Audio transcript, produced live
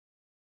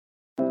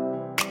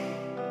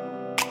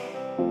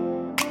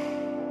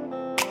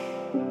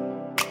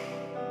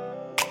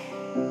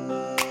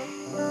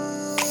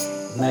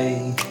नई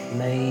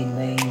नई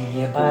नई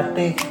ये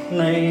बातें,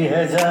 नई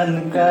है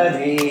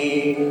जानकारी,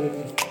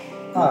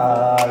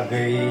 आ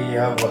गई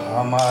अब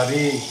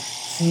हमारी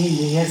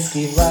सीनियर्स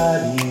की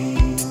बारी।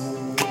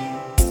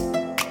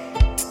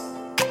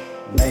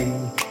 नई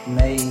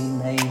नई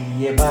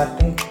नई ये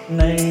बातें,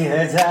 नई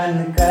है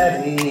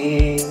जानकारी,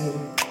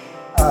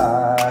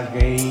 आ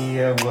गई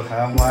अब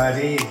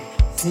हमारी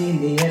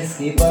सीनियर्स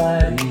की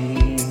बारी।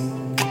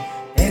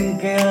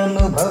 इनके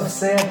अनुभव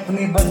से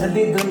अपनी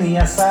बदली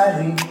दुनिया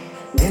सारी,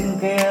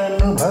 इनके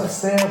अनुभव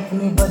से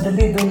अपनी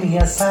बदली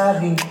दुनिया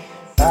सारी।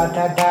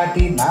 टाटा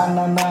टाटी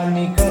नाना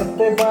नानी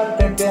करते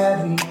बातें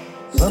प्यारी।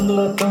 सुन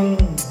लो तुम,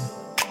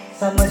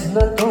 समझ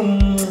लो तुम,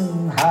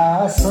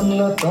 हाँ सुन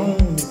लो तुम,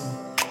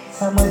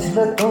 समझ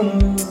लो तुम,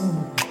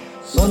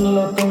 सुन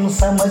लो तुम,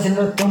 समझ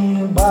लो तुम,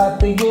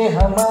 बात ये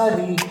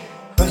हमारी।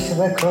 खुश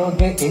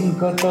रखोगे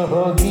इनको तो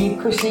होगी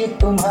खुशी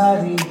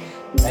तुम्हारी।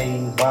 नई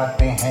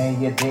बातें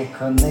हैं ये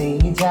देखो,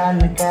 नई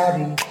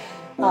जानकारी,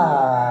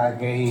 आ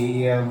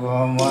गई अब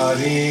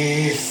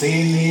हमारी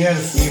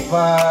सीनियर्स की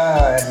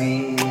बारी।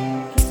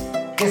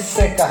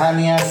 किस्से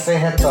कहानियां,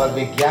 सेहत और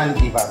विज्ञान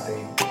की बातें,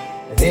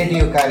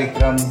 रेडियो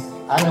कार्यक्रम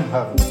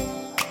अनुभव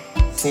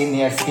में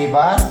सीनियर्स की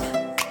बात,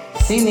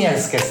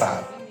 सीनियर्स के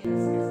साथ।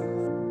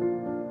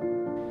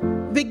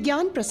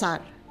 विज्ञान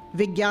प्रसार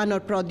विज्ञान और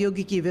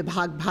प्रौद्योगिकी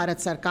विभाग, भारत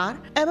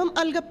सरकार एवं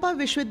अलगप्पा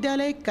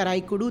विश्वविद्यालय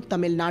कराईकुडू,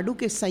 तमिलनाडु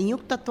के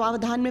संयुक्त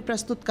तत्वावधान में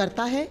प्रस्तुत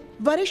करता है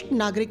वरिष्ठ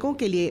नागरिकों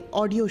के लिए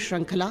ऑडियो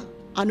श्रृंखला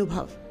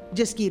अनुभव,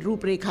 जिसकी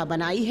रूपरेखा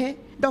बनाई है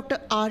डॉक्टर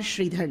आर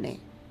श्रीधर ने।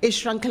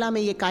 इस श्रृंखला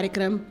में ये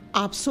कार्यक्रम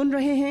आप सुन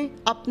रहे हैं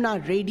अपना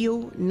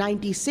रेडियो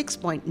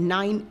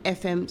 96.9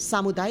 FM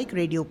सामुदायिक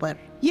रेडियो पर।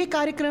 यह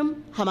कार्यक्रम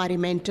हमारे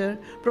mentor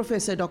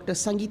professor doctor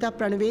Sangeeta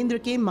Pranvendra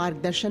के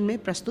मार्गदर्शन में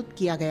प्रस्तुत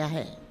किया गया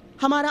है।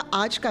 हमारा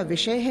आज का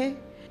विषय है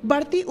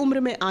बढ़ती उम्र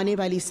में आने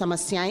वाली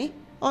समस्याएं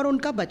और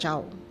उनका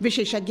बचाव।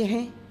 विशेषज्ञ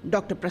हैं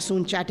doctor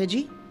Prasoon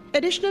Chatterjee,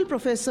 additional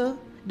professor,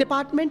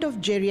 department of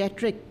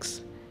geriatrics,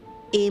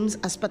 AIIMS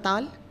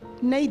अस्पताल,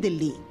 नई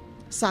दिल्ली।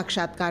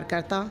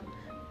 साक्षात्कारकर्ता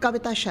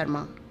कविता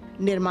शर्मा,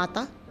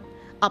 निर्माता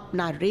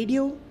अपना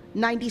रेडियो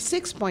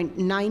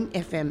 96.9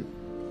 FM।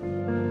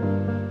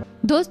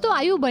 दोस्तों,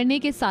 आयु बढ़ने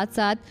के साथ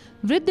साथ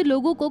वृद्ध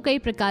लोगों को कई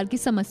प्रकार की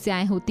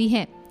समस्याएं होती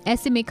हैं।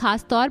 ऐसे में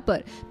खास तौर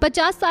पर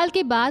 50 साल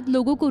के बाद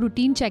लोगों को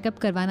रूटीन चेकअप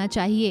करवाना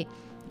चाहिए।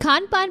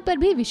 खान पान पर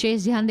भी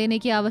विशेष ध्यान देने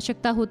की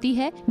आवश्यकता होती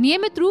है।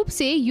 नियमित रूप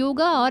से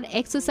योगा और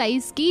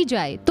एक्सरसाइज की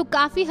जाए तो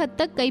काफी हद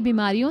तक कई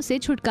बीमारियों से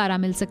छुटकारा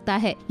मिल सकता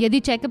है। यदि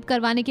चेकअप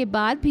करवाने के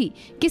बाद भी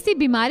किसी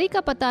बीमारी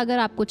का पता अगर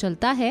आपको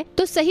चलता है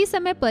तो सही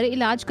समय पर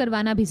इलाज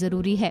करवाना भी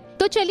जरूरी है।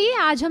 तो चलिए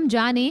आज हम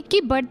जाने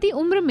कि बढ़ती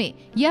उम्र में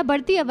या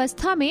बढ़ती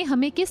अवस्था में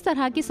हमें किस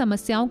तरह की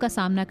समस्याओं का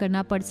सामना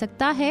करना पड़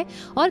सकता है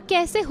और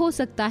कैसे हो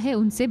सकता है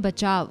उनसे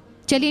बचाव।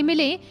 चलिए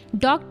मिले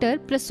डॉक्टर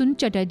प्रसून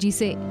चटर्जी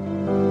से।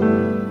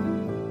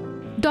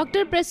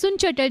 डॉक्टर प्रसून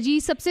चटर्जी,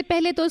 सबसे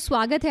पहले तो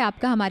स्वागत है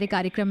आपका हमारे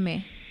कार्यक्रम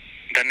में।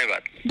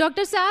 धन्यवाद।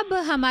 डॉक्टर साहब,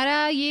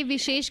 हमारा ये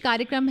विशेष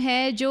कार्यक्रम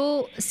है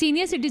जो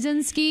सीनियर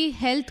सिटीजन्स की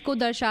हेल्थ को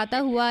दर्शाता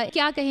हुआ,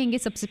 क्या कहेंगे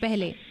सबसे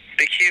पहले?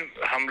 देखिए,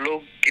 हम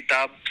लोग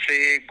किताब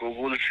से,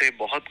 गूगल से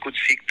बहुत कुछ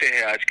सीखते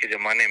हैं आज के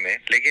जमाने में,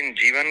 लेकिन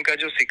जीवन का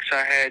जो शिक्षा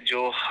है,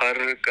 जो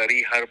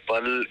हर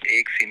पल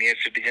एक सीनियर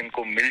सिटीजन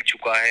को मिल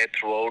चुका है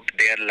throughout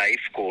their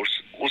life course,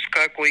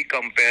 उसका कोई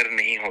कंपेयर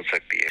नहीं हो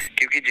सकती है।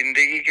 क्योंकि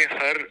जिंदगी के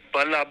हर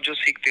पल आप जो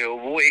सीखते हो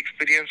वो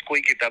एक्सपीरियंस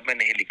कोई किताब में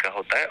नहीं लिखा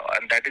होता है,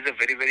 and that is a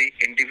very very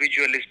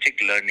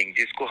individualistic learning,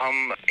 जिसको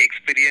हम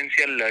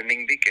एक्सपीरियंशियल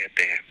लर्निंग भी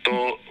कहते हैं। तो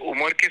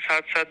उम्र के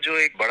साथ साथ जो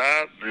एक बड़ा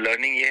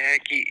लर्निंग ये है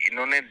कि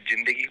इन्होंने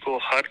जिंदगी को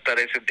हर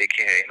तरह से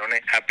देखे है। इन्होंने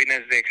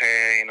हैप्पीनेस देखा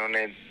है,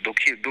 इन्होंने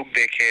दुख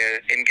देखे हैं,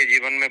 इनके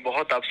जीवन में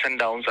बहुत अप्स एंड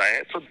डाउन्स आए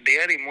हैं। तो they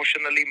are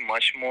emotionally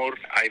much more,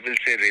 I will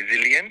say,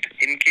 resilient.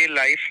 इनके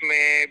लाइफ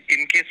में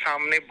इनके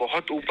सामने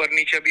बहुत ऊपर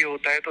नीचे भी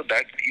होता है, तो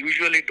that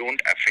usually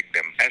don't affect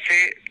them ऐसे।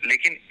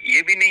 लेकिन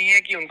ये भी नहीं है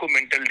कि उनको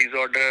mental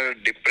disorder,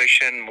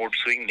 depression, mood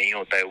swing नहीं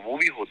होता है, वो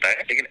भी होता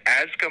है, लेकिन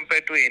as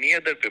compare to any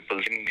other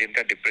people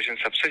जिनका डिप्रेशन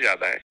सबसे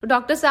ज्यादा है।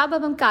 डॉक्टर साहब,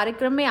 अब हम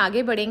कार्यक्रम में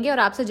आगे बढ़ेंगे और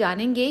आपसे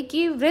जानेंगे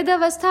कि वृद्ध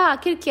अवस्था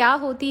आखिर क्या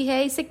होती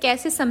है, इसे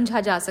कैसे समझा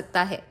जा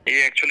सकता है।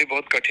 ये एक्चुअली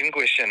बहुत कठिन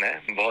क्वेश्चन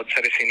है। बहुत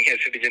सारे सीनियर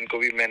सिटीजन को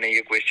भी मैंने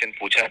ये क्वेश्चन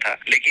पूछा था,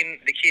 लेकिन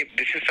देखिए,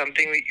 this is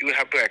something you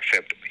have to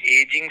accept.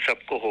 Ageing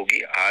सबको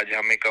होगी, आज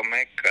हमें कम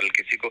है, कल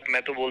किसी को।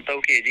 मैं तो बोलता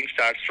हूँ कि ageing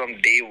starts from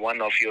day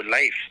one of your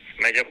life.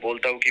 मैं जब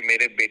बोलता हूँ कि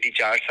मेरे बेटी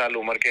 4 साल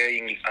उम्र के,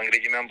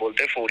 अंग्रेजी में हम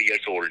बोलते हैं 4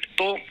 years old,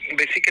 तो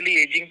बेसिकली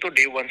एजिंग तो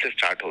डे वन से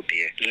स्टार्ट होती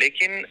है।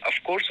 लेकिन ऑफ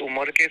कोर्स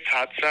उम्र के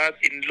साथ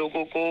साथ इन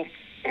लोगों को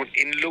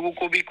इन लोगों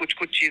को भी कुछ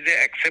कुछ चीजें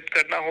एक्सेप्ट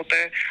करना होता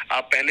है।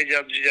 आप पहले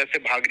जब जैसे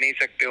भाग नहीं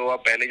सकते हो, आप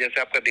पहले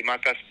जैसे आपका दिमाग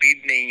का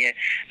स्पीड नहीं है,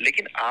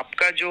 लेकिन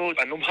आपका जो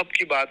अनुभव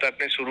की बात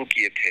आपने शुरू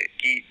किए थे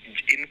कि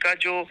इनका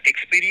जो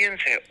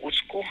एक्सपीरियंस है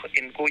उसको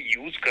इनको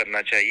यूज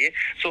करना चाहिए।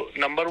 सो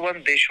number 1,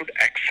 they should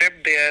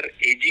accept their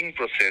ageing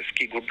process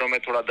कि घुटनों में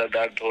थोड़ा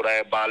दर्द हो रहा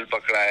है, बाल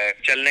पक रहा है,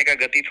 चलने का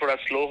गति थोड़ा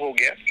स्लो हो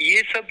गया।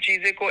 ये सब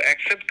चीजें को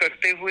एक्सेप्ट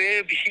करते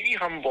हुए भी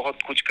हम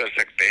बहुत कुछ कर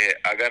सकते हैं।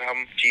 अगर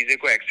हम चीजें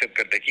को एक्सेप्ट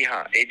करते हैं कि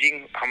हाँ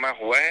एजिंग हमें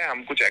हुआ है,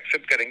 हम कुछ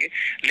एक्सेप्ट करेंगे,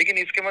 लेकिन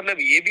इसके मतलब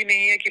ये भी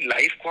नहीं है कि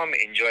लाइफ को हम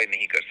एंजॉय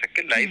नहीं कर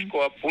सकते। लाइफ को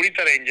आप पूरी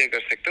तरह एंजॉय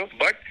कर सकते हो,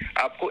 बट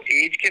आपको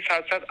एज के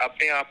साथ साथ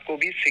अपने आप को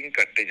भी सिंक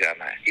करते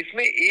जाना है।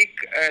 इसमें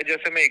एक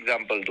जैसे मैं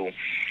एग्जांपल दूं,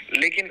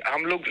 लेकिन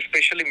हम लोग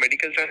स्पेशली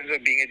मेडिकल साइंस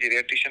में बीइंग ए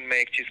जेरियाट्रिशियन में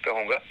एक चीज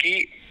कहूंगा कि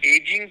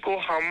एजिंग को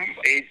हम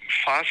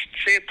फास्ट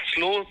से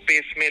स्लो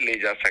पेस में ले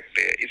जा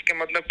सकते हैं। इसके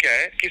मतलब क्या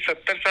है कि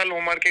 70 साल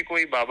उम्र के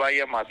कोई बाबा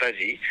या माता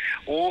जी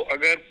वो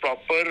अगर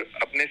प्रॉपर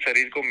अपने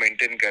शरीर को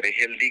मेंटेन करे,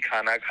 हेल्दी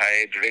खाना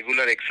खाए,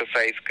 रेगुलर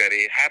एक्सरसाइज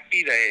करे,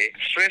 हैप्पी रहे,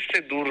 स्ट्रेस से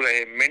दूर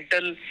रहे,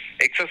 मेंटल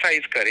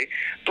एक्सरसाइज करे,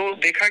 तो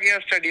देखा गया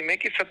स्टडी में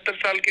कि 70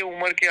 साल के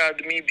उम्र के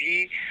आदमी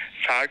भी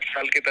 60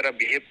 साल की तरह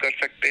बिहेव कर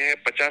सकते हैं,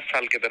 50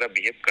 साल की तरह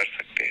बिहेव कर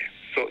सकते हैं।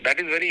 So that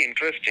is very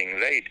interesting,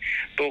 right?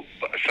 तो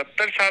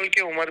 70 साल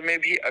के उम्र में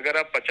भी अगर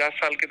आप 50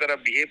 साल की तरह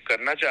बिहेव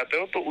करना चाहते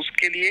हो तो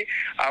उसके लिए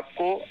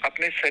आपको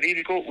अपने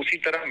शरीर को उसी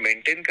तरह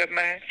मेंटेन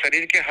करना है।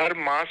 शरीर के हर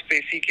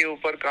मांसपेशी के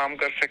ऊपर काम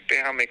कर सकते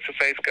हैं, हम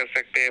एक्सरसाइज कर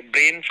सकते हैं,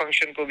 ब्रेन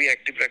फंक्शन को भी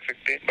एक्टिव रख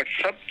सकते हैं, बट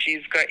सब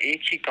चीज का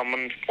एक ही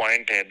कॉमन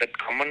पॉइंट है। That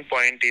common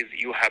point is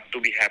you have to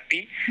be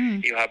happy,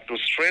 you have to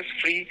stress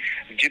free.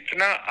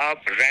 जितना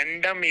आप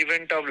रैंडम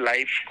इवेंट ऑफ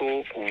लाइफ को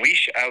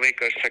विश अवे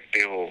कर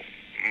सकते हो,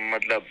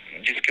 मतलब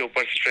जिसके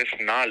ऊपर स्ट्रेस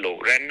ना लो,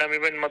 रैंडम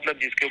इवेंट मतलब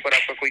जिसके ऊपर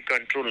आपका कोई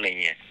कंट्रोल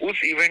नहीं है,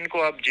 उस इवेंट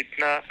को आप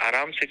जितना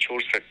आराम से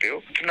छोड़ सकते हो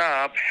उतना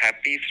आप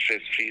हैप्पी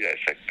स्ट्रेस फ्री रह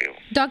सकते हो।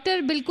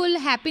 डॉक्टर, बिल्कुल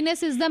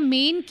happiness is the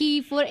main key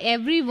for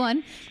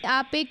everyone.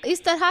 आप एक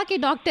इस तरह के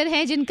डॉक्टर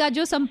हैं जिनका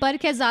जो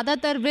संपर्क है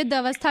ज्यादातर वृद्ध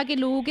अवस्था के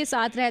लोगों के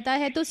साथ रहता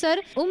है, तो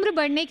सर उम्र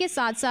बढ़ने के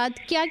साथ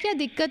साथ क्या क्या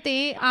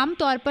दिक्कतें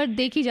आमतौर पर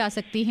देखी जा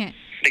सकती हैं?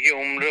 देखिए,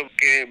 उम्र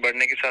के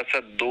बढ़ने के साथ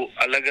साथ दो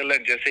अलग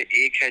अलग, जैसे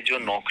एक है जो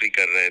नौकरी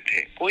कर रहे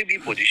थे कोई भी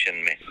पोजीशन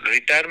में,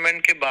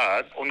 रिटायरमेंट के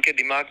बाद उनके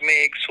दिमाग में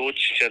एक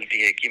सोच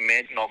चलती है कि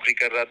मैं नौकरी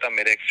कर रहा था,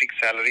 मेरा एक फिक्स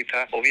सैलरी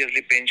था,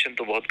 ऑब्वियसली पेंशन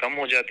तो बहुत कम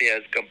हो जाती है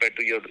as compare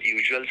to your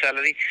usual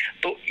salary.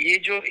 तो ये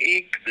जो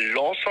एक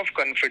loss of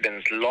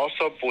confidence,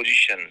 loss of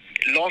position,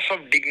 loss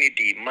of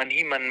dignity मन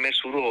ही मन में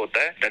शुरू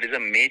होता है। That is a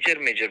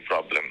major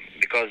problem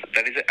because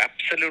that is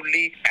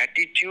absolutely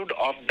attitude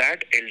of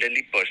that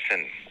elderly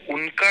person.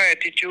 उनका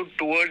एटीट्यूड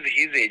टुवर्ड्स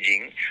हिज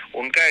एजिंग,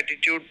 उनका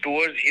attitude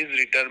towards his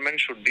retirement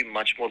should be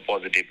much more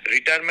positive.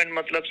 Retirement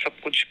मतलब सब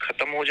कुछ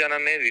खत्म हो जाना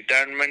नहीं।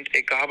 रिटायरमेंट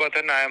एक कहावत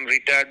है ना, I am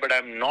retired but I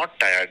am not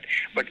tired,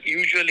 but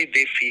usually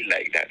they feel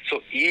like that.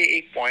 सो ये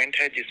एक पॉइंट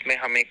है जिसमें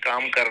हमें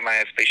काम करना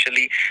है।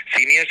 स्पेशली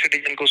सीनियर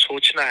सिटीजन को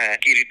सोचना है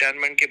कि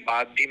रिटायरमेंट के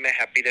बाद भी मैं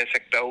हैप्पी रह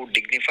सकता हूँ,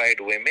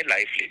 डिग्निफाइड वे में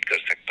लाइफ लीड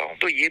कर सकता हूँ।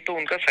 तो ये तो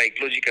उनका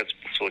साइकोलॉजिकल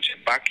सोच है।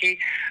 बाकी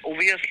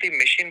ऑब्वियसली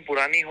मशीन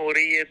पुरानी हो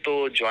रही है तो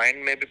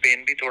जॉइंट में भी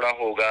पेन भी थोड़ा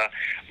होगा,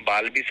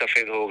 बाल भी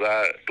सफेद होगा,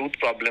 टूथ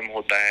प्रॉब्लम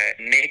होता है,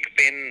 नेक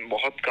पेन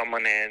बहुत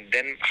कॉमन है,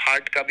 देन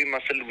हार्ट का भी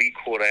मसल वीक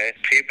हो रहा है,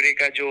 फेफड़े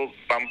का जो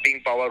पंपिंग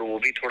पावर वो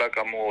भी थोड़ा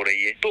कम हो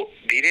रही है। तो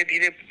धीरे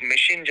धीरे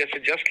मशीन जैसे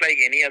just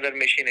like any other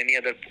machine, any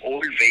other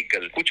old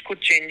vehicle, कुछ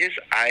चेंजेस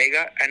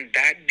आएगा एंड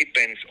दैट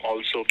डिपेंड्स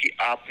ऑल्सो कि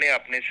आपने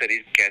अपने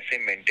शरीर कैसे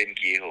मेंटेन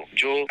किए हो।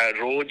 जो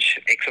रोज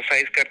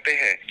एक्सरसाइज करते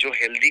हैं, जो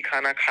हेल्दी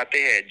खाना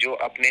खाते हैं, जो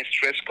अपने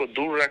स्ट्रेस को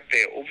दूर रखते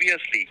हैं,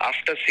 obviously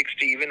after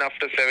 60, even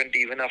after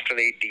 70, even after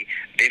 80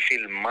 they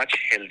feel much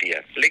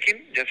healthier.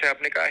 लेकिन जैसे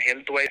आपने कहा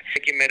हेल्थ वाइज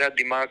कि मेरा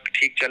दिमाग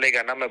ठीक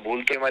चलेगा ना, मैं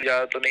भूल तो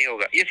ज्यादा तो नहीं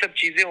होगा, ये सब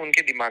चीजें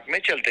उनके दिमाग में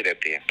चलते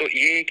रहती है। तो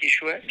ये एक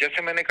इशू है।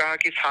 जैसे मैंने कहा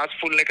कि सांस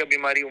फूलने का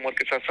बीमारी उम्र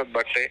के साथ साथ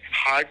बढ़ते है।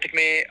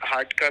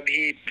 हार्ट का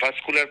भी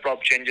वास्कुलर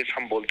प्रॉप चेंजेस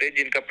हम बोलते हैं,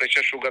 जिनका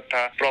प्रेशर शुगर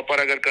था प्रॉपर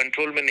अगर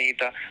कंट्रोल में नहीं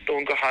था तो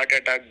उनका हार्ट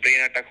अटैक,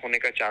 ब्रेन अटैक होने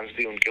का चांस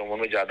भी उनके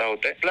उम्र में ज्यादा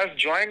होता है। Plus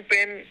joint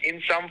pain in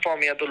some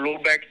form, या तो लो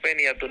बैक पेन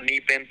या तो नी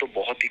पेन तो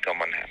बहुत ही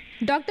कॉमन है।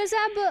 डॉक्टर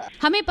साहब,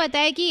 हमें पता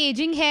है कि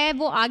एजिंग है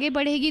वो आगे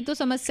बढ़ेगी तो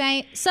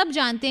समस्याएं सब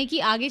जानते हैं कि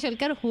आगे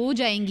चलकर हो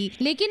जाएंगी,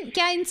 लेकिन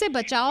क्या इनसे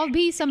बचाव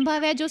भी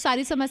संभव है? जो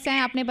सारी समस्याएं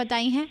आपने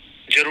बताई हैं,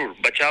 जरूर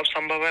बचाव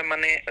संभव है।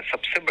 मैंने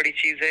सबसे बड़ी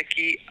चीज है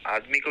कि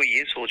आदमी को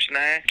ये सोचना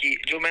है कि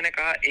जो मैंने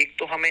कहा, एक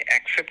तो हमें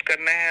एक्सेप्ट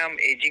करना है हम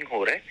एजिंग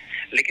हो रहे,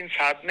 लेकिन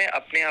साथ में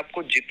अपने आप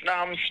को जितना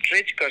हम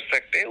स्ट्रेच कर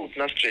सकते हैं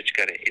उतना स्ट्रेच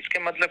करें। इसके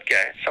मतलब क्या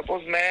है,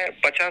 सपोज मैं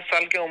 50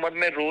 साल के उम्र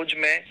में रोज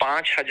मैं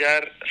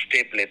 5000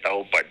 स्टेप लेता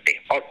हूँ पर डे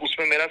और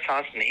उसमें मेरा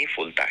सांस नहीं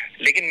फूलता है,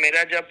 लेकिन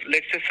मेरा जब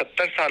लेट से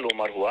 70 साल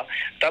उम्र हुआ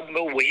तब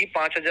मैं वही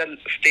 5000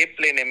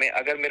 स्टेप लेने में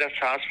अगर मेरा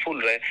सांस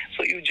फूल रहा है,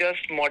 so you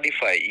just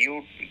modify,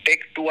 you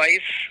take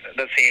twice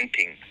the same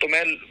thing. तो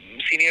मैं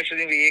सीनियर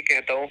सिटीजन को ये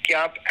कहता हूँ कि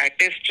आप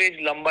एट ए स्टेज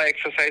लंबा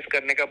एक्सरसाइज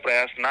करने का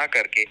प्रयास ना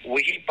करके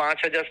वही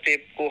 5000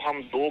 स्टेप को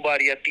हम 2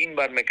 बार या 3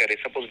 बार में करें,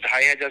 सपोज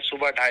 2500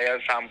 सुबह 2500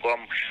 शाम को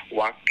हम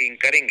वॉकिंग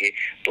करेंगे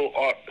तो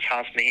और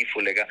सांस नहीं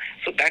फूलेगा।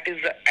 सो that is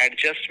the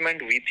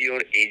adjustment with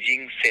your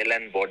ageing cell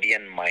and body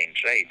and mind,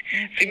 right.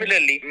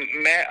 Similarly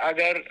मैं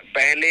अगर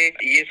पहले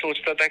ये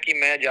सोचता था कि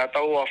मैं जाता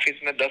हूँ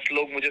ऑफिस में 10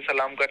 लोग मुझे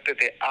सलाम करते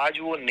थे, आज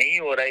वो नहीं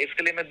हो रहा है,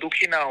 इसके लिए मैं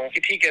दुखी ना हूँ कि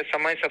ठीक है,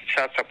 समय सब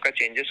साथ सबका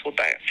चेंजेस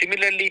होता है।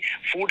 सिमिलरली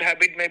फूड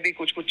हैबिट में भी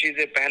कुछ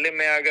चीजें, पहले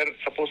मैं अगर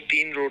सपोज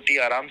 3 रोटी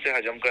आराम से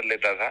हजम कर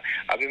लेता था,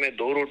 अभी मैं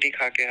 2 रोटी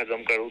खा के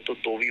हजम करूँ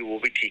तो भी वो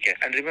भी ठीक है।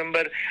 And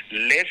remember,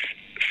 less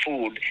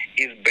food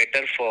is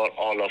better for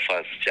all of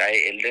us, चाहे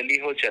एल्डरली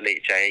हो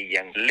चाहे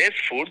young.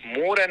 Less food,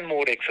 more and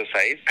more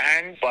exercise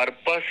and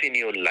purpose in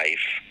your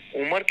life.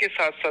 उम्र के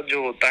साथ साथ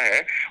जो होता है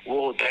वो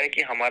होता है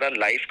कि हमारा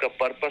लाइफ का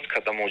पर्पस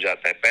खत्म हो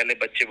जाता है। पहले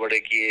बच्चे बड़े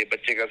किए,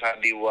 बच्चे का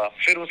शादी हुआ,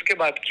 फिर उसके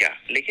बाद क्या,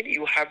 लेकिन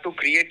you have to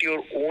create your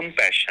own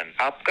passion.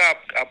 आपका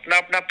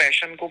अपना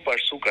पैशन को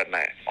परसू करना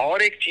है।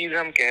 और एक चीज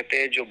हम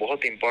कहते हैं जो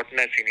बहुत इंपॉर्टेंट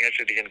है सीनियर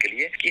सिटीजन के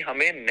लिए, कि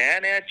हमें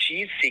नया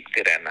चीज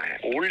सीखते रहना है।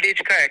 ओल्ड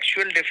एज का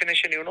actual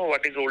definition, you know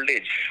what is old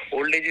age?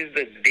 Old age is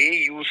the day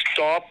you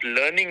stop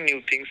learning new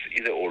things,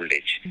 is old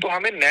age. तो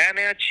हमें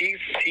नया चीज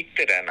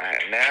सीखते रहना है,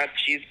 नया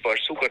चीज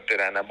परसू करते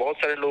रहना है। बहुत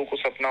सारे लोगों को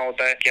सपना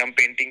होता है कि हम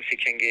पेंटिंग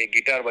सीखेंगे,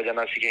 गिटार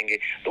बजाना सीखेंगे,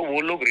 तो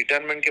वो लोग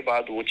रिटायरमेंट के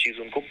बाद वो चीज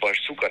उनको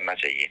परसू करना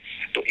चाहिए।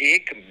 तो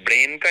एक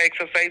ब्रेन का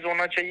एक्सरसाइज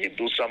होना चाहिए,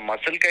 दूसरा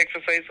मसल का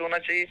एक्सरसाइज होना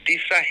चाहिए,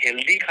 तीसरा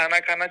हेल्दी खाना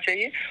खाना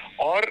चाहिए।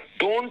 और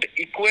don't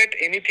equate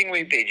anything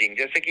with ageing,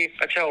 जैसे कि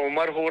अच्छा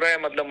उम्र हो रहा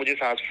है मतलब मुझे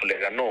सांस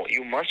फूलेगा, no,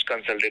 you must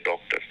consult A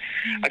doctor.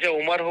 अच्छा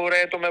उम्र हो रहा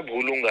है तो मैं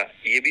भूलूंगा,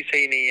 ये भी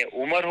सही नहीं है।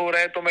 उम्र हो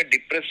रहा है तो मैं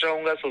डिप्रेस्ड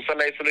रहूंगा,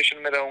 सोशल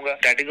आइसोलेशन में रहूंगा,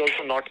 that is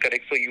also not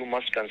correct. So you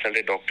must consult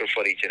A doctor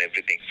for each and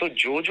everything. सो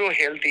जो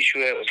हेल्थ इशू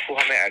है उसको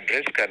हमें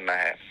एड्रेस करना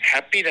है,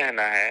 हैप्पी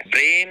रहना है,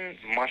 ब्रेन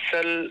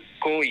मसल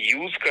को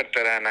यूज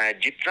करते रहना है,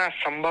 जितना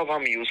संभव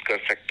हम यूज कर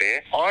सकते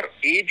हैं, और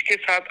एज के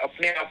साथ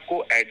अपने आप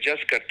को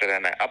एडजस्ट करते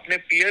रहना है, अपने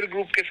पीयर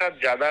ग्रुप के साथ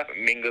ज्यादा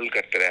मिंगल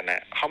करते रहना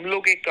है। हम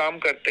लोग एक काम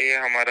करते हैं,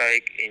 हमारा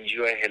एक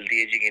एनजीओ है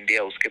हेल्दी एजिंग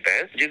इंडिया, उसके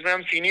तहत, जिसमें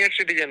हम सीनियर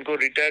सिटीजन को,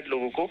 रिटायर्ड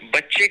लोगों को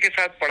बच्चे के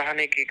साथ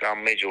पढ़ाने के काम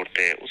में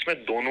जोड़ते हैं। उसमें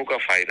दोनों का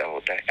फायदा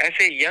होता है।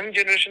 ऐसे यंग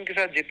जनरेशन के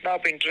साथ जितना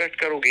आप इंटरेक्ट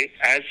करोगे,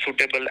 as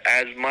suitable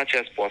as much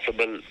as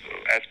possible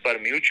as per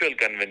mutual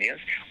convenience,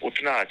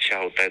 उतना अच्छा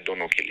होता है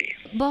दोनों के लिए।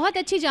 बहुत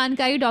अच्छी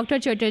जानकारी डॉक्टर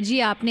चटर्जी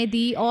आपने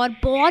दी और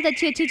बहुत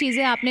अच्छी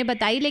चीज़ें आपने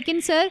बताई। लेकिन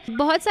सर,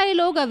 बहुत सारे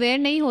लोग अवेयर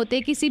नहीं होते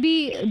किसी भी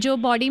जो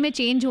बॉडी में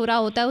चेंज हो रहा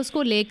होता है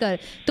उसको लेकर।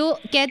 तो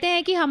कहते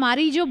हैं कि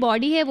हमारी जो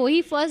बॉडी है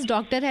वही फर्स्ट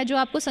डॉक्टर है जो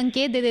आपको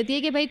संकेत दे देती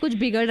है कि भाई कुछ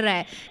बिगड़ रहा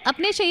है।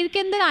 अपने शरीर के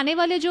अंदर आने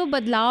वाले जो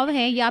बदलाव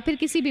हैं या फिर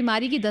किसी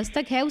बीमारी की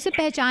दस्तक है, उसे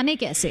पहचाने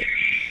कैसे?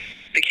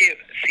 देखिए,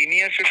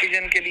 सीनियर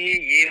सिटीजन के लिए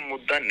ये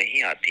मुद्दा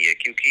नहीं आती है,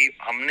 क्योंकि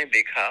हमने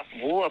देखा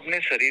वो अपने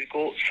शरीर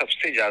को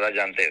सबसे ज्यादा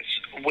जानते हैं।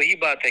 वही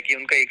बात है कि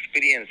उनका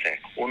एक्सपीरियंस है,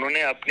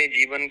 उन्होंने अपने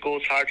जीवन को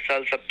 60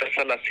 साल 70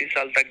 साल 80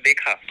 साल तक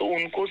देखा, तो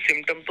उनको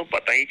सिम्टम तो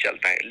पता ही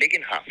चलता है।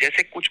 लेकिन हाँ,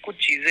 जैसे कुछ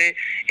चीजें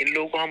इन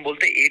लोगों को हम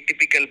बोलते हैं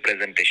एटिपिकल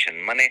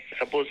प्रेजेंटेशन, माने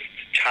सपोज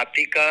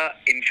छाती का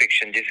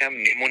इन्फेक्शन, जैसे हम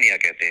निमोनिया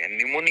कहते हैं।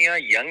 निमोनिया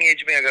यंग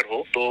एज में अगर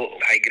हो तो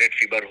हाई ग्रेड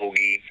फीवर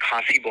होगी,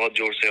 खांसी बहुत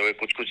जोर से हो,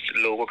 कुछ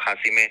लोगों को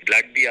खांसी में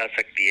ब्लड भी आ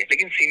सकती है।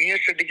 लेकिन सीनियर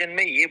सिटीजन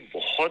में ये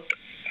बहुत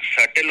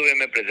सटल वे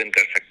में प्रेजेंट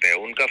कर सकते हैं।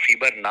 उनका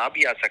फीवर ना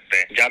भी आ सकता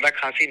है, ज्यादा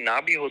खांसी ना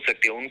भी हो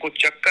सकती है, उनको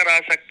चक्कर आ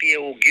सकती है,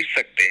 वो गिर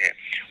सकते हैं,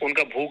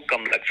 उनका भूख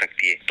कम लग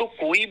सकती है। तो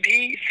कोई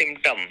भी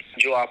सिम्टम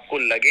जो आपको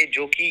लगे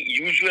जो कि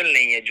यूजुअल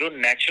नहीं है, जो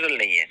नेचुरल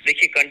नहीं है,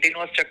 देखिए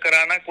कंटिन्यूअस चक्कर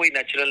आना कोई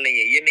नेचुरल नहीं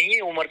है, ये नहीं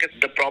है उम्र के।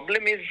 द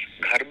प्रॉब्लम इज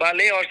घर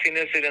वाले और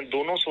सीनियर सिटीजन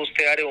दोनों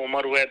सोचते आ रहे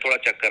उम्र हुआ है थोड़ा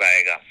चक्कर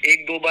आएगा,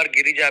 1-2 बार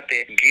गिर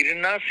जाते।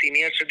 गिरना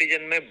सीनियर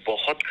सिटीजन में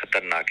बहुत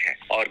खतरनाक है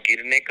और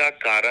गिरने का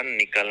कारण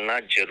निकलना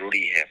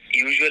जरूरी है।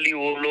 यूजुअली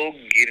वो लोग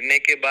गिरने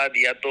के बाद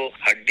या तो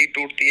हड्डी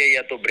टूटती है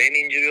या तो ब्रेन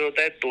इंजरी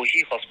होता है तो ही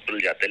हॉस्पिटल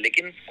जाते हैं।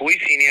 लेकिन कोई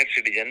सीनियर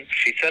सिटीजन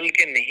फिसल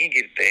के नहीं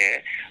गिरते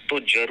हैं तो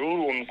जरूर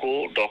उनको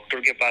डॉक्टर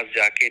के पास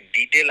जाके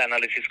डिटेल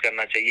एनालिसिस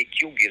करना चाहिए,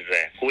 क्यों गिर रहा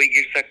है। कोई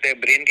गिर सकता है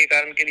ब्रेन के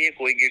कारण के लिए,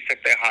 कोई गिर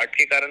सकता है हार्ट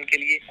के कारण के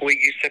लिए, कोई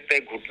गिर सकता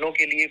है घुटनों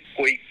के लिए,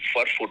 कोई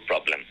फॉर फूड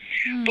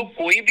प्रॉब्लम। तो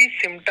कोई भी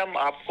सिम्टम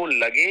आपको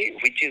लगे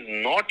विच इज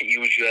नॉट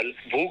यूजुअल,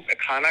 भूख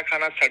खाना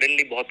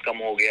सडनली बहुत कम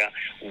हो गया,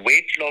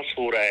 वेट लॉस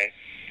हो रहा है,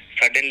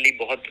 सडनली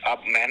बहुत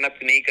आप मेहनत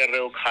नहीं कर रहे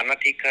हो, खाना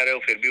ठीक खा रहे हो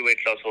फिर भी वेट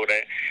लॉस हो रहा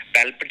है,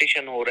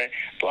 पैल्पिटेशन हो रहा है,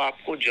 तो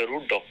आपको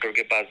जरूर डॉक्टर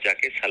के पास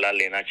जाके सलाह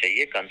लेना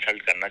चाहिए,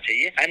 कंसल्ट करना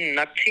चाहिए। And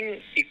nothing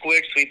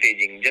equates with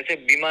ageing, जैसे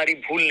बीमारी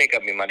भूलने का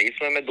बीमारी,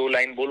 इसमें मैं 2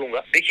 लाइन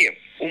बोलूंगा। देखिए,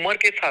 उम्र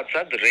के साथ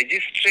साथ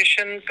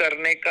रजिस्ट्रेशन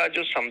करने का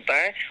जो क्षमता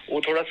है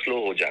वो थोड़ा स्लो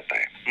हो जाता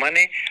है।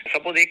 माने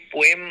सपोज एक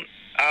पोएम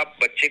आप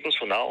बच्चे को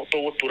सुनाओ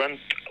तो वो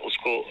तुरंत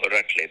उसको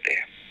रट लेते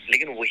हैं,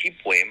 लेकिन वही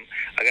पोएम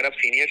अगर आप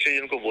सीनियर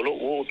सिटीजन को बोलो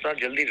वो उतना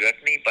जल्दी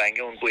रट नहीं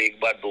पाएंगे, उनको 1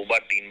 बार 2 बार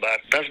 3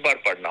 बार 10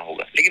 बार पढ़ना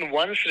होगा। लेकिन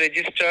once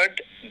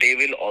registered they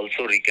will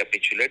also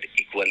recapitulate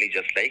equally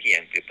just like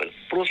young people.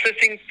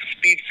 Processing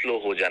speed slow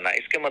हो जाना,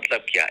 इसके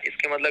मतलब क्या?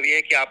 इसके मतलब ये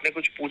है कि आपने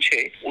कुछ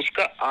पूछे,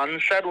 उसका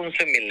आंसर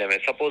उनसे मिलने में,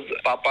 सपोज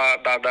पापा,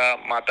 दादा,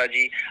 माता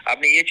जी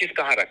आपने ये चीज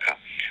कहाँ रखा,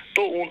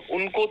 तो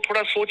उनको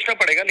थोड़ा सोचना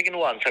पड़ेगा, लेकिन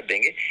वो आंसर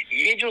देंगे।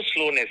 ये जो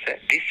स्लोनेस है,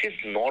 this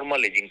is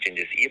normal ageing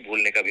changes, ये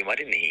भूलने का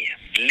बीमारी नहीं है।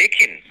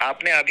 लेकिन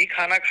आपने अभी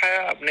खाना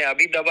खाया, आपने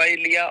अभी दवाई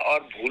लिया और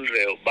भूल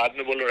रहे हो, बाद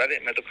में बोलो अरे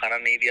मैं तो खाना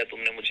नहीं दिया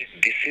तुमने मुझे,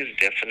 दिस इज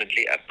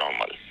डेफिनेटली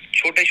एबनॉर्मल।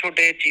 छोटे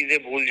छोटे चीजें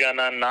भूल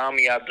जाना, नाम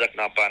याद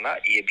रखना पाना,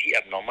 ये भी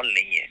एबनॉर्मल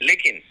नहीं है।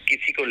 लेकिन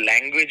किसी को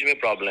लैंग्वेज में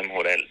प्रॉब्लम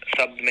हो रहा है,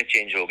 शब्द में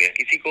चेंज हो गया,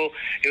 किसी को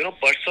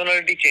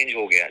पर्सनालिटी चेंज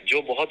हो गया,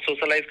 जो बहुत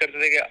सोशलाइज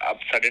करते थे कि अब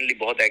सडनली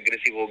बहुत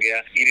एग्रेसिव हो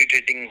गया,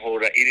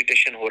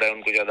 इरिटेशन हो रहा है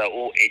उनको ज्यादा,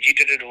 वो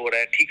एजिटेटेड हो रहा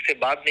है, ठीक से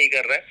बात नहीं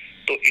कर रहा है,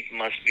 तो it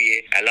must be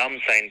A alarm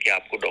sign कि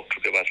आपको डॉक्टर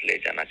के पास ले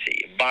जाना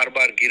चाहिए। बार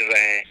बार गिर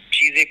रहे हैं,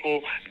 चीजें को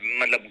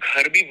मतलब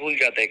घर भी भूल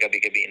जाता है कभी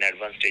कभी in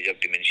advance stage of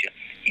dementia,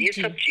 ये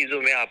सब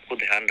चीजों में आपको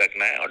ध्यान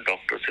रखना है और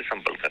डॉक्टर से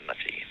संपर्क करना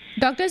चाहिए।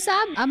 डॉक्टर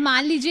साहब, अब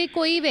मान लीजिए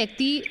कोई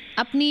व्यक्ति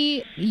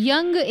अपनी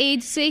यंग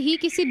एज से ही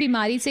किसी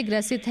बीमारी से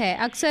ग्रसित है,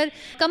 अक्सर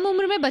कम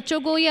उम्र में बच्चों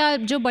को या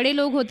जो बड़े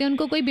लोग होते हैं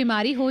उनको कोई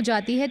बीमारी हो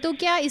जाती है, तो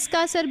क्या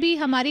इसका असर भी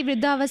हमारी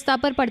वृद्धावस्था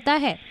पर पड़ता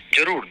है?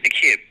 जरूर।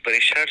 देखिए,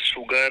 प्रेशर,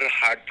 शुगर,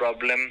 हार्ट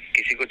प्रॉब्लम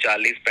किसी को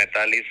 40,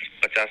 45,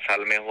 50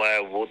 साल में हुआ है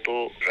वो तो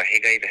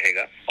रहेगा ही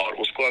रहेगा, और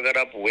उसको अगर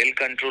आप वेल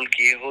कंट्रोल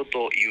किए हो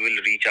तो you will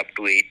reach up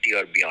to 80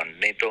 और बियॉन्ड।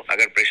 नहीं तो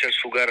अगर प्रेशर,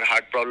 शुगर,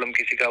 हार्ट प्रॉब्लम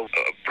किसी का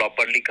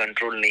प्रॉपरली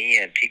कंट्रोल नहीं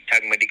है, ठीक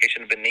ठाक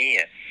मेडिकेशन पे नहीं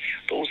है,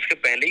 तो उसके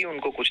पहले ही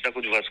उनको कुछ ना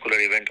कुछ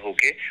वास्कुलर इवेंट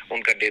होके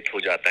उनका डेथ हो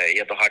जाता है,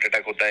 या तो हार्ट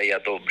अटैक होता है या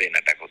तो ब्रेन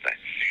अटैक होता है।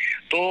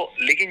 तो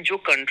लेकिन जो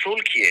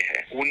कंट्रोल किए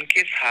हैं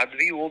उनके साथ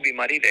भी वो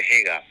बीमारी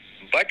रहेगा,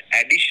 but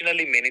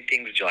additionally many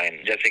things join,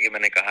 जैसे कि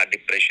मैंने कहा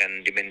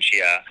depression,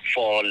 dementia,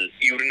 fall,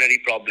 urinary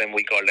problem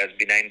we called as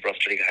benign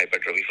prostatic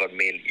hypertrophy for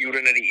male,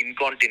 urinary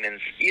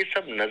incontinence, ये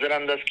सब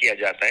नजरअंदाज किया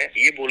जाता है,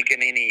 ये बोल के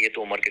नहीं ये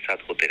तो उम्र के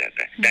साथ होते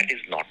रहता है। That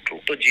is not true.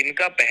 तो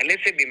जिनका पहले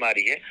से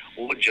बीमारी है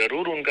वो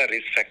जरूर उनका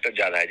रिस्क फैक्टर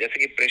ज्यादा है, जैसे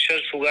कि प्रेशर,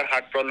 शुगर,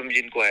 हार्ट प्रॉब्लम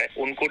जिनको है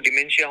उनको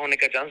डिमेंशिया होने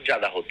का चांस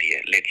ज्यादा होती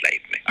है लेट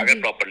लाइफ में, अगर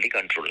प्रॉपरली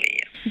कंट्रोल नहीं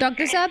है।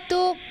 डॉक्टर साहब,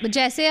 तो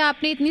जैसे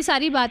आपने इतनी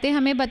सारी बातें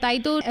हमें बताई,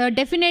 तो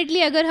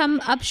डेफिनेटली अगर हम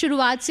अब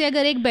शुरुआत से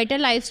अगर एक बेटर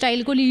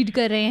लाइफस्टाइल को लीड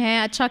कर रहे हैं,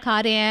 अच्छा खा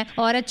रहे हैं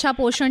और अच्छा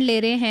पोषण ले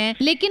रहे हैं,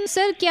 लेकिन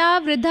सर क्या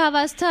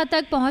वृद्धावस्था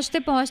तक पहुंचते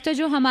पहुंचते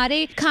जो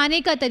हमारे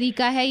खाने का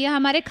तरीका है या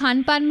हमारे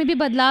खान पान में भी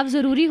बदलाव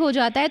जरूरी हो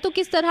जाता है, तो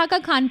किस तरह का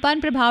खान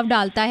पान प्रभाव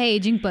डालता है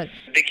एजिंग पर?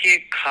 देखिए,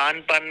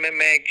 खान पान में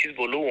मैं एक चीज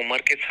बोलूं,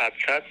 उम्र के साथ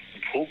साथ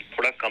भूख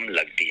थोड़ा कम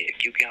लगती है,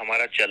 क्योंकि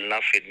हमारा चलना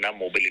फिरना,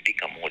 मोबिलिटी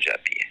कम हो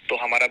जाती है, तो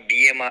हमारा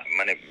बीएमआर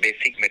माने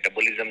बेसिक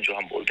मेटाबॉलिज्म जो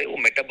हम बोलते हैं, वो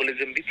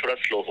मेटाबॉलिज्म भी थोड़ा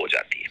स्लो हो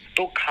जाती है।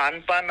 तो खान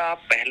पान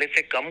आप पहले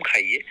से कम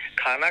खाइए,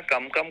 खाना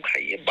कम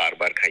खाइए, बार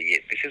बार खाइए,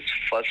 this is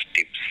first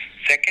tips.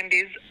 Second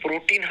is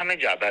protein हमें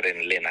ज्यादा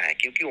लेना है,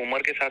 क्योंकि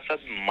उम्र के साथ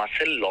साथ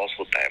मसल लॉस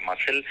होता है,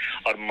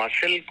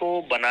 मसल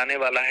को बनाने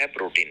वाला है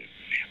प्रोटीन,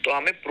 तो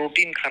हमें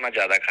प्रोटीन खाना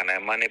ज्यादा खाना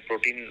है। माने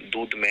प्रोटीन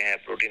दूध में है,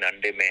 प्रोटीन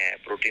अंडे में है,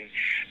 protein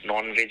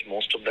nonveg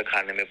most of the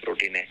खाने में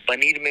प्रोटीन है,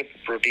 पनीर में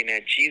प्रोटीन है,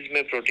 चीज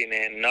में प्रोटीन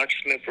है,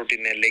 नट्स में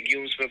प्रोटीन है,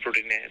 लेग्यूम्स में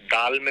प्रोटीन है,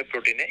 दाल में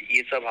प्रोटीन है,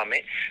 ये सब हमें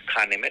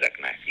खाने में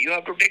रखना है। You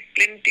have to take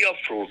plenty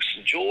of fruits,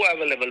 जो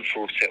अवेलेबल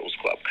फ्रूट्स है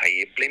उसको आप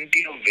खाइए,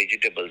 प्लेंटी ऑफ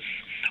वेजिटेबल्स,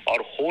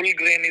 और whole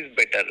grain is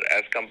better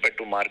as compare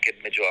to market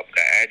में जो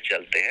आपका एड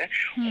चलते हैं,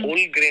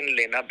 होल ग्रेन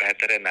लेना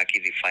बेहतर है, ना कि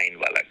रिफाइन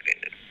वाला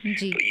ग्रेन।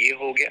 तो ये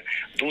हो गया।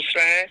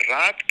 दूसरा है,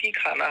 रात की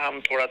खाना हम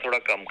थोड़ा थोड़ा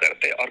कम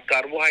करते हैं और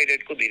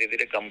कार्बोहाइड्रेट को धीरे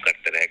धीरे कम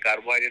करते रहे।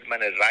 कार्बोहाइड्रेट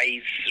माने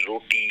राइस,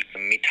 रोटी,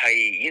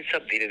 मिठाई, ये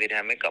सब धीरे धीरे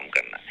हमें कम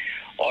करना है।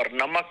 और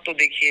नमक तो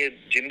देखिए,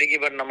 जिंदगी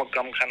भर नमक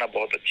कम खाना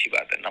बहुत अच्छी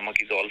बात है,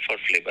 नमक is all for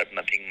flavour,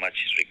 nothing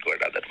much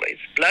required otherwise.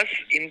 Plus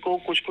इनको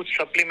कुछ कुछ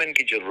सप्लीमेंट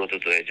की जरूरत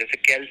होती है, जैसे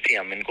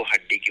कैल्शियम, इनको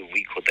हड्डी की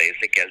वीक होता है,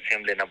 इसलिए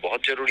कैल्शियम लेना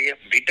बहुत जरूरी है।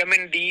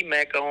 विटामिन डी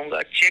मैं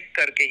कहूंगा चेक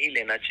करके ही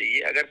लेना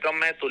चाहिए, अगर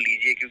कम है तो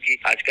लीजिए, क्योंकि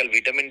आजकल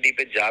विटामिन डी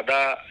पे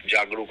ज्यादा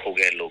जागरूक हो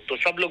गए लोग, तो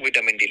सब लोग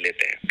विटामिन डी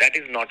लेते हैं, दैट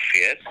इज नॉट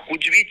फेयर।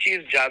 कुछ भी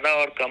चीज ज्यादा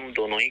और कम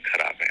दोनों ही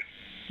खराब है,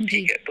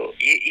 ठीक है। तो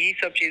ये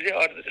सब चीजें,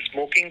 और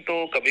स्मोकिंग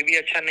तो कभी भी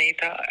अच्छा नहीं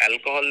था,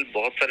 अल्कोहल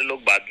बहुत सारे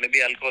लोग बाद में भी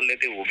अल्कोहल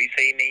लेते, वो भी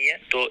सही नहीं है,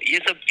 तो ये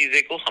सब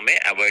चीजें को हमें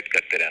अवॉइड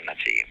करते रहना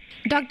चाहिए।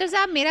 डॉक्टर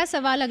साहब, मेरा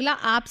सवाल अगला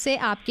आपसे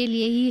आपके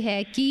लिए ही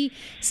है कि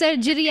sir,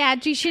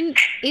 geriatrician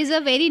is a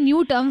very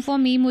new term for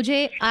me.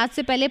 मुझे आज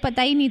से पहले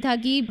पता ही नहीं था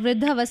कि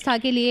वृद्धावस्था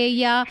के लिए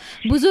या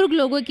बुजुर्ग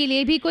लोगों के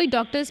लिए भी कोई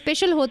डॉक्टर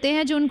स्पेशल होते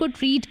हैं जो उनको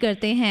ट्रीट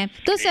करते हैं।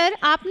 तो सर,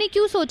 आपने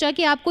क्यों सोचा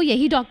कि आपको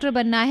यही डॉक्टर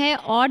बनना है?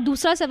 और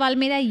दूसरा सवाल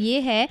मेरा ये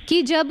है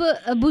कि जब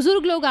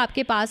बुजुर्ग लोग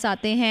आपके पास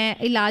आते हैं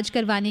इलाज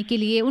करवाने के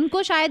लिए,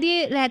 उनको शायद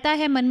ये रहता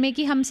है मन में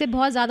कि हमसे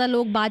बहुत ज़्यादा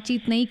लोग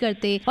बातचीत नहीं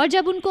करते, और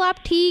जब उनको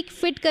आप ठीक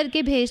फिट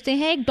करके भेजते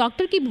हैं, एक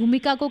डॉक्टर की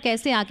भूमिका को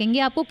कैसे आंकेंगे?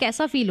 आपको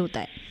कैसा फील होता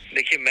है?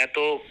 देखिए, मैं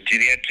तो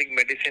geriatric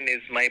medicine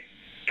is my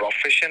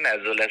profession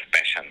as well as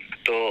passion.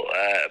 तो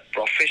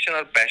प्रोफेशन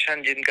और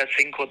पैशन जिनका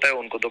सिंक होता है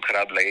उनको तो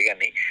खराब लगेगा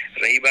नहीं।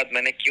 रही बात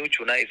मैंने क्यों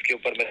चुना, इसके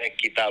ऊपर मेरा एक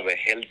किताब है,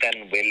 health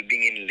and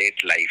wellbeing in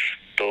late life.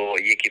 तो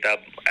ये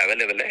किताब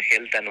अवेलेबल है,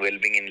 health and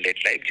wellbeing in late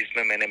life,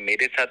 जिसमें मैंने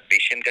मेरे साथ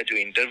पेशेंट का जो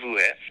इंटरव्यू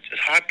है,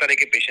 हर तरह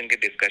के पेशेंट के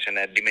डिस्कशन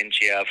है,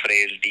 dementia,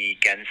 frailty,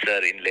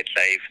 cancer in late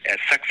life,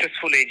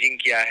 successful ageing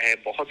क्या है,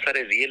 बहुत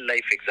सारे रियल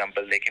लाइफ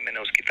एग्जांपल देखे मैंने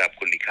उस किताब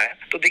को लिखा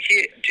है। तो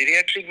देखिए,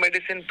 जीरियाट्रिक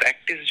मेडिसिन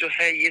प्रैक्टिस जो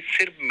है ये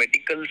सिर्फ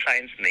मेडिकल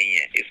साइंस नहीं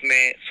है,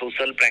 इसमें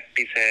सोशल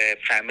प्रैक्टिस है,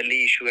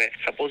 फैमिली इशू है।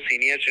 सपोज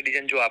सीनियर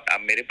सिटीजन जो आप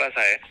मेरे पास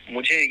आए,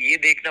 मुझे ये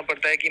देखना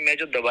पड़ता है कि मैं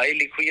जो दवाई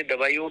लिखूं ये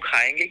दवाई वो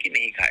खाएंगे कि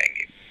नहीं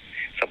खाएंगे।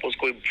 सपोज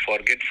कोई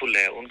फॉरगेटफुल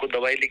है, उनको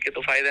दवाई लिख के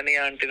तो फायदा नहीं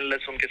है अनटिल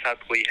अनलेस उनके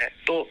साथ कोई है।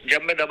 तो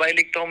जब मैं दवाई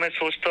लिखता हूँ मैं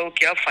सोचता हूँ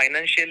क्या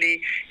financially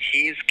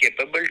he is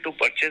capable to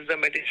purchase the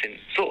medicine.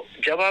 So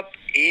जब आप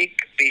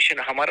एक पेशेंट,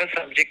 हमारा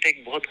सब्जेक्ट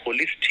एक बहुत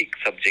होलिस्टिक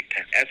सब्जेक्ट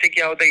है। ऐसे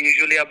क्या होता है,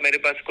 यूजुअली आप मेरे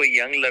पास कोई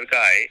यंग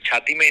लड़का आए,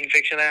 छाती में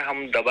इन्फेक्शन है,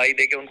 हम दवाई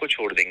देके उनको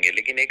छोड़ देंगे।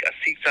 लेकिन एक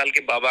 80 साल के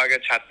बाबा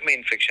अगर छाती में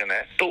इन्फेक्शन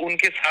है तो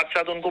उनके साथ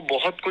साथ उनको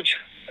बहुत कुछ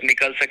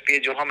निकल सकती है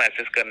जो हम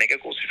एसेस करने की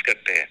कोशिश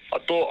करते हैं।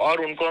 और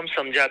उनको हम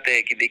समझाते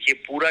हैं कि देखिए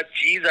पूरा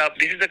चीज आप,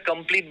 this is a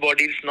complete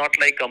body, it's not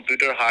like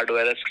computer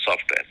hardware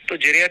software. तो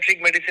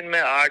जेरियाट्रिक मेडिसिन में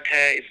आर्ट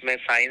है, इसमें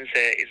साइंस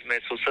है, इसमें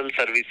सोशल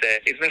सर्विस है,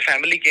 इसमें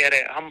फैमिली केयर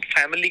है। हम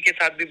फैमिली के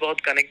साथ भी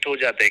बहुत कनेक्ट हो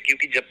जाते हैं,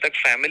 क्योंकि जब तक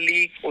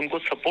फैमिली उनको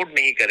सपोर्ट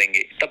नहीं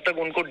करेंगे तब तक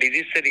उनको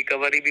डिजीज से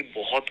रिकवरी भी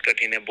बहुत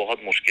कठिन है,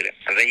 बहुत मुश्किल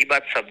है। रही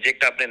बात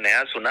सब्जेक्ट आपने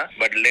नया सुना,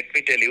 but let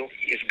me tell you,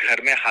 इस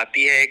घर में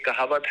हाथी है एक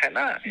कहावत है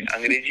ना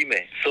अंग्रेजी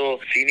में। So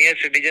senior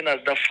citizen as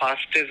the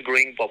fastest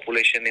growing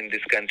population in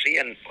this country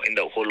and in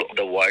the whole of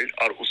the world,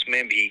 और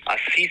उसमें भी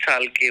 80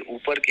 साल के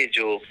ऊपर के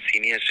जो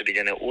सीनियर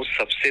सिटीजन है वो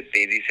सबसे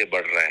तेजी से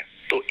बढ़ रहा है।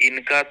 तो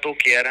इनका तो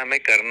केयर हमें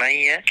करना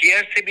ही है।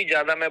 केयर से भी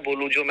ज्यादा मैं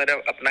बोलूं, जो मेरा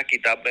अपना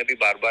किताब में भी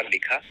बार बार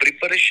लिखा,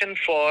 preparation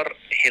for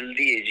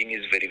healthy ageing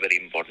is very very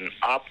important.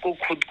 आपको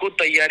खुद को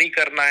तैयारी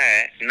करना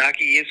है, ना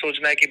कि ये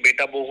सोचना है कि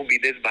बेटा बहू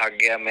विदेश भाग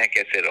गया मैं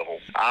कैसे रहूं।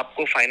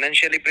 आपको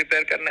फाइनेंशियली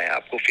प्रिपेयर करना है,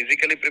 आपको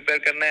फिजिकली प्रिपेयर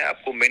करना है,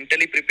 आपको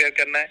मेंटली प्रिपेयर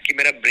करना है कि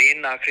मेरा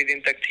ब्रेन आखिरी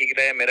दिन तक ठीक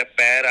रहे, मेरा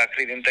पैर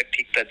आखिरी दिन तक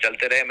ठीक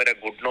चलते रहे, मेरा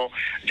घुटनों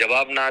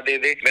जवाब ना दे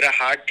दे, मेरा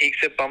हार्ट ठीक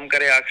से पंप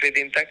करे आखिरी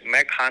दिन तक,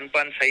 मैं खान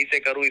पान सही से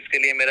करूं, इसके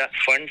लिए मेरा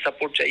फंड सपोर्ट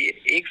चाहिए।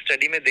 एक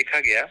स्टडी में देखा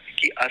गया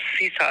कि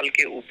 80 साल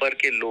के ऊपर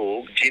के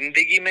लोग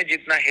जिंदगी में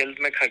जितना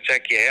हेल्थ में खर्चा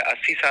किया है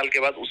 80 साल के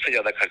बाद उससे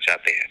ज्यादा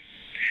खर्चाते हैं।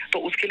 तो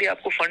उसके लिए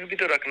आपको फंड भी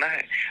तो रखना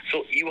है।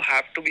 So you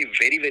have to be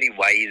very very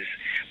wise.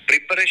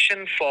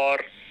 Preparation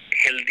for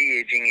healthy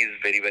ageing is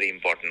very very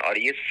important, और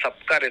ये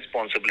सबका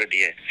रिस्पॉन्सिबिलिटी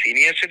है,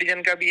 सीनियर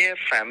सिटीजन का भी है,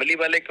 फैमिली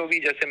वाले को भी।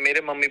 जैसे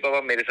मेरे मम्मी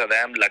पापा मेरे साथ,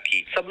 आई एम लकी,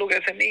 सब लोग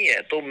ऐसे नहीं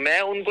है, तो मैं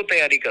उनको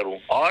तैयारी करूं।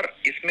 और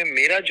इसमें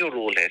मेरा जो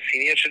रोल है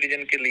सीनियर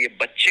सिटीजन के लिए,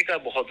 बच्चे का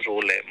बहुत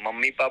रोल है।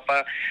 मम्मी पापा,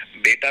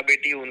 बेटा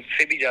बेटी,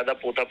 उनसे भी ज्यादा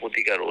पोता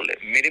पोती का रोल है।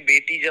 मेरी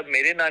बेटी जब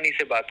मेरे नानी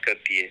से बात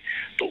करती है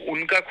तो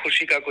उनका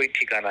खुशी का कोई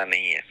ठिकाना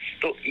नहीं है।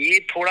 तो ये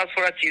थोड़ा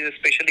थोड़ा चीज,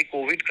 स्पेशली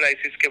कोविड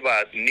क्राइसिस के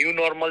बाद न्यू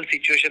नॉर्मल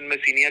सिचुएशन में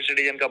सीनियर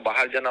सिटीजन का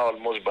बाहर जाना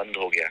ऑलमोस्ट बंद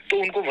हो गया। तो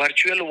उनको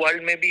वर्चुअल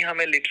वर्ल्ड में भी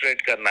हमें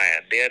लिटरेट करना है।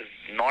 They are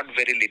not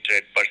very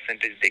literate,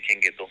 percentage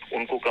देखेंगे तो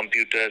उनको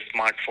कंप्यूटर,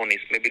 स्मार्टफोन,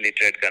 इसमें भी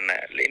लिटरेट करना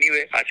है।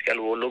 एनीवे, आजकल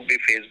वो लोग भी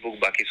फेसबुक,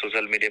 बाकी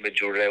सोशल मीडिया में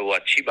जुड़ रहे हैं, वो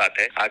अच्छी बात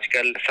है।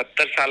 आजकल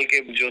 70 साल के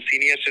जो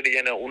सीनियर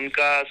सिटीजन है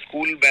उनका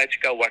स्कूल बैच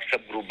का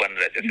व्हाट्सएप ग्रुप बन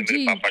रहा है, जैसे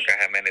मेरे पापा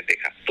का है, मैंने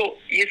देखा। तो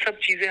ये सब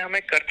चीजें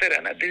हमें करते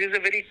रहना। This is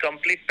a very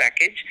complete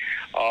package,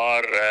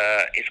 और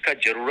इसका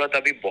जरूरत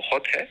अभी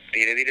बहुत है।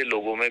 धीरे धीरे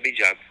लोगों में भी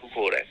जागरूक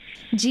हो रहा है।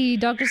 जी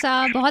डॉक्टर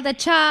साहब, बहुत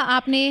अच्छा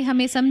आपने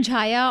हमें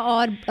समझाया।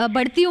 और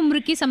बढ़ती उम्र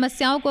की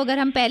समस्याओं को अगर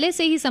हम पहले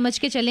से ही समझ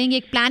के चलेंगे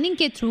एक प्लानिंग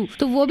के थ्रू,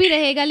 तो वो भी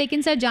रहेगा।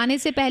 लेकिन सर, जाने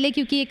से पहले,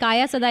 क्योंकि ये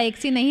काया सदा एक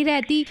सी नहीं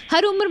रहती,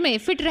 हर उम्र में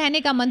फिट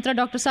रहने का मंत्र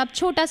डॉक्टर साहब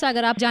छोटा सा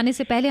अगर आप जाने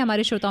से पहले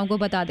हमारे श्रोताओं को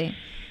बता दें।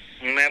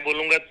 मैं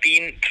बोलूंगा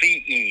 3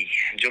 E,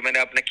 जो मैंने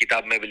अपने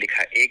किताब में भी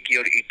लिखा। एक,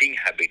 योर ईटिंग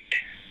हैबिट।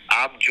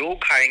 आप जो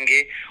खाएंगे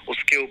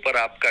उसके ऊपर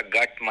आपका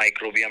गट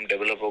माइक्रोबियम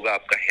डेवलप होगा,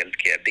 आपका हेल्थ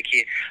केयर।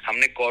 देखिए,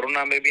 हमने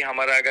कोरोना में भी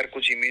हमारा अगर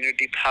कुछ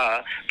इम्यूनिटी था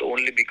तो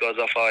only because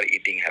of our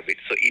eating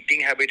habit. So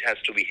eating habit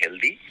has to be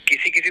healthy.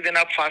 किसी दिन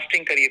आप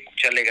फास्टिंग करिए,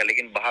 चलेगा,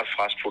 लेकिन बाहर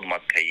फास्ट फूड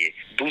मत खाइए।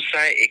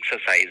 दूसरा है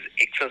एक्सरसाइज।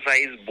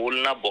 एक्सरसाइज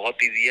बोलना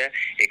बहुत ईजी है,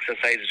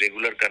 एक्सरसाइज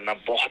रेगुलर करना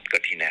बहुत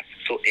कठिन है।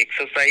 So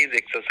exercise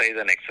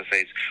and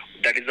exercise,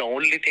 that is the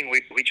only thing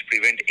which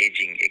prevent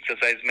ageing.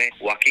 Exercise में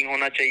वॉकिंग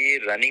होना चाहिए,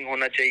 रनिंग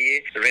होना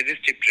चाहिए,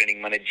 रेजिस्टिव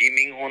ट्रेनिंग माने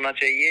जिमिंग होना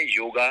चाहिए,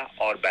 योगा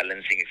और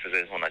बैलेंसिंग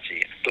एक्सरसाइज होना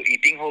चाहिए। तो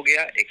ईटिंग हो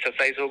गया,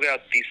 एक्सरसाइज हो गया,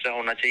 और तीसरा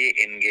होना चाहिए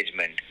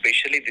engagement.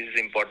 Specially this is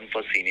important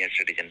for senior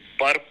citizen.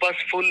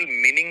 Purposeful,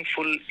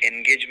 meaningful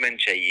engagement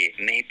चाहिए,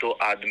 नहीं तो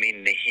आदमी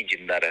नहीं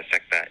जिंदा रह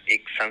सकता।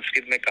 एक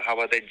संस्कृत में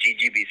कहावत है,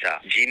 जीजीबीसा,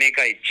 जीने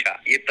का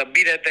इच्छा, ये तब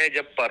भी रहता है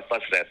जब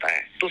पर्पस रहता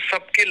है। तो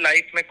सबके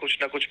लाइफ में कुछ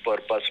ना कुछ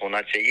पर्पस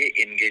होना चाहिए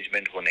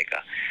एंगेजमेंट होने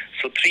का।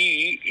 सो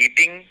 3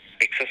 ईटिंग,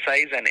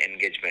 एक्सरसाइज एंड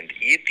एंगेजमेंट,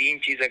 ये 3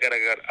 चीज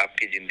अगर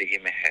आपकी जिंदगी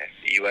में है,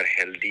 you are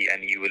healthy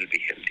and you will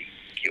be healthy.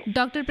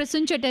 Doctor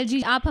Prasoon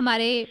Chatterjee, आप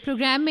हमारे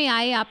प्रोग्राम में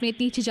आए, आपने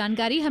इतनी अच्छी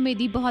जानकारी हमें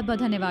दी, बहुत बहुत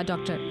धन्यवाद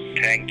डॉक्टर।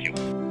 Thank you.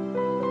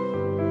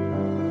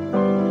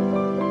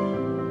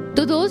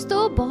 तो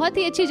दोस्तों बहुत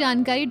ही अच्छी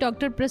जानकारी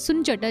डॉक्टर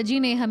प्रसून चटर्जी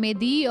ने हमें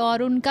दी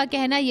और उनका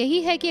कहना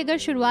यही है कि अगर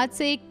शुरुआत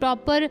से एक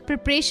प्रॉपर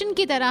प्रिपरेशन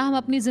की तरह हम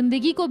अपनी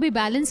जिंदगी को भी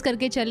बैलेंस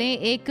करके चलें,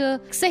 एक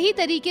सही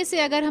तरीके से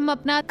अगर हम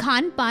अपना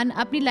खान पान,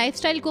 अपनी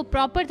लाइफस्टाइल को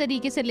प्रॉपर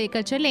तरीके से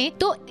लेकर चलें,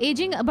 तो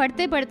एजिंग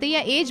बढ़ते बढ़ते या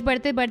एज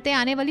बढ़ते बढ़ते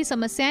आने वाली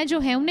समस्याएं जो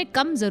है उन्हें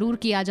कम जरूर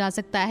किया जा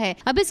सकता है।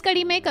 अब इस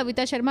कड़ी में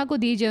कविता शर्मा को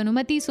दीजिए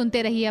अनुमति।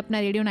 सुनते रहिए अपना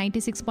रेडियो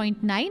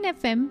 96.9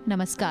 FM।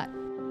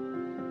 नमस्कार।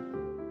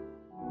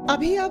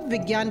 अभी आप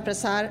विज्ञान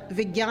प्रसार,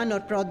 विज्ञान और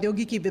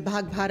प्रौद्योगिकी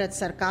विभाग, भारत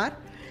सरकार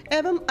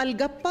एवं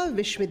अलगप्पा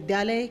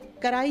विश्वविद्यालय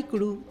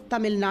कराईकुड़ू,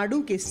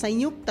 तमिलनाडु के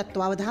संयुक्त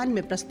तत्वावधान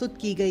में प्रस्तुत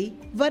की गई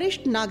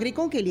वरिष्ठ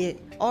नागरिकों के लिए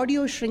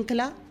ऑडियो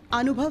श्रृंखला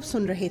अनुभव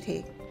सुन रहे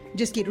थे,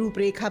 जिसकी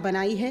रूपरेखा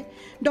बनाई है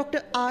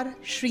डॉक्टर आर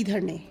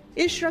श्रीधर ने।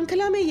 इस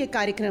श्रृंखला में ये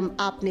कार्यक्रम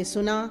आपने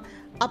सुना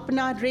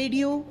अपना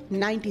रेडियो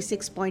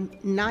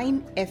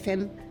 96.9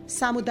 FM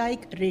सामुदायिक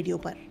रेडियो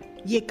पर।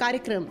 ये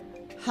कार्यक्रम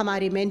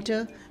हमारे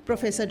mentor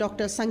professor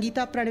doctor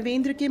Sangeeta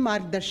Pranvendra के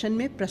मार्गदर्शन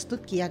में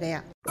प्रस्तुत किया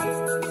गया।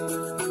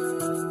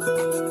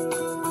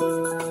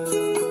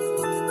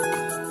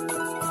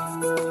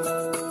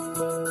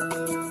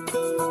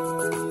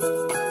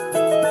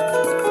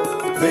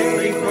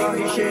 मेरी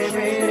ख्वाहिशें,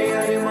 मेरे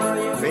अरमान,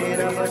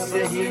 मेरा बस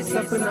यही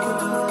सपना,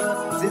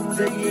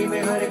 जिंदगी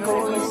में हर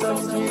कोई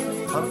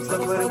समझे हम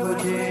सफर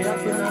मुझे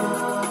अपना,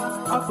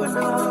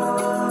 अपना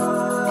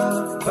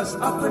बस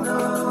अपना।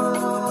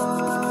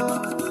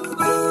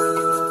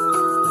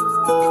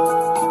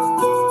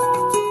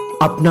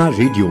 अपना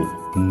रेडियो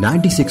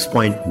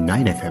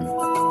 96.9 FM।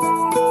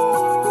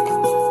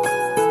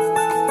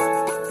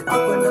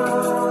 अपना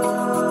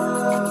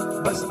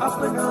बस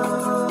अपना।